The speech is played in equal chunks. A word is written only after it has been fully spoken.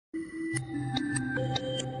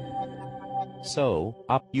So,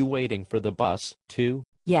 up you waiting for the bus, too?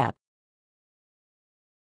 Yep.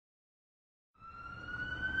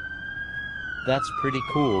 That's pretty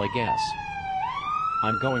cool, I guess.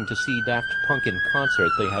 I'm going to see Daft Punk in concert.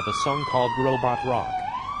 They have a song called Robot Rock.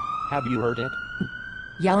 Have you heard it?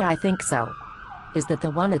 Yeah, I think so. Is that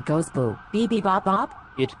the one that goes boo, beep beep bop bop?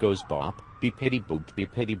 It goes bop, beepity boop,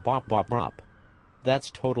 beepity bop bop bop.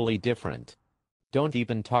 That's totally different. Don't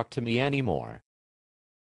even talk to me anymore.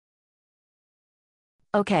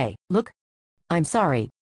 Okay, look. I'm sorry.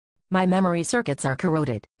 My memory circuits are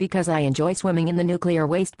corroded because I enjoy swimming in the nuclear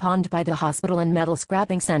waste pond by the hospital and metal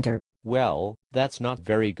scrapping center. Well, that's not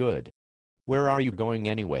very good. Where are you going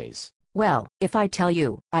anyways? Well, if I tell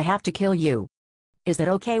you, I have to kill you. Is that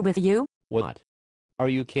okay with you? What? Are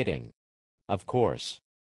you kidding? Of course.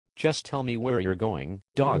 Just tell me where you're going.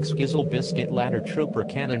 Dog skizzle biscuit ladder trooper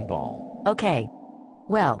cannonball. Okay.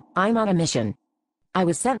 Well, I'm on a mission. I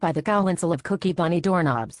was sent by the Council of Cookie Bunny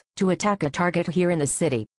Doorknobs to attack a target here in the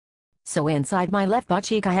city. So inside my left butt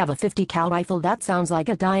cheek I have a 50 cal rifle that sounds like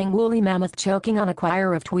a dying woolly mammoth choking on a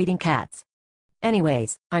choir of tweeting cats.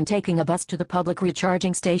 Anyways, I'm taking a bus to the public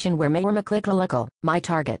recharging station where Mayor McClickalickle, my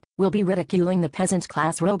target, will be ridiculing the peasant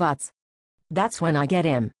class robots. That's when I get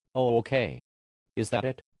him. Oh, okay. Is that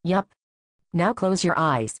it? Yup. Now close your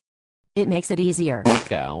eyes. It makes it easier.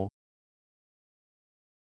 Cow.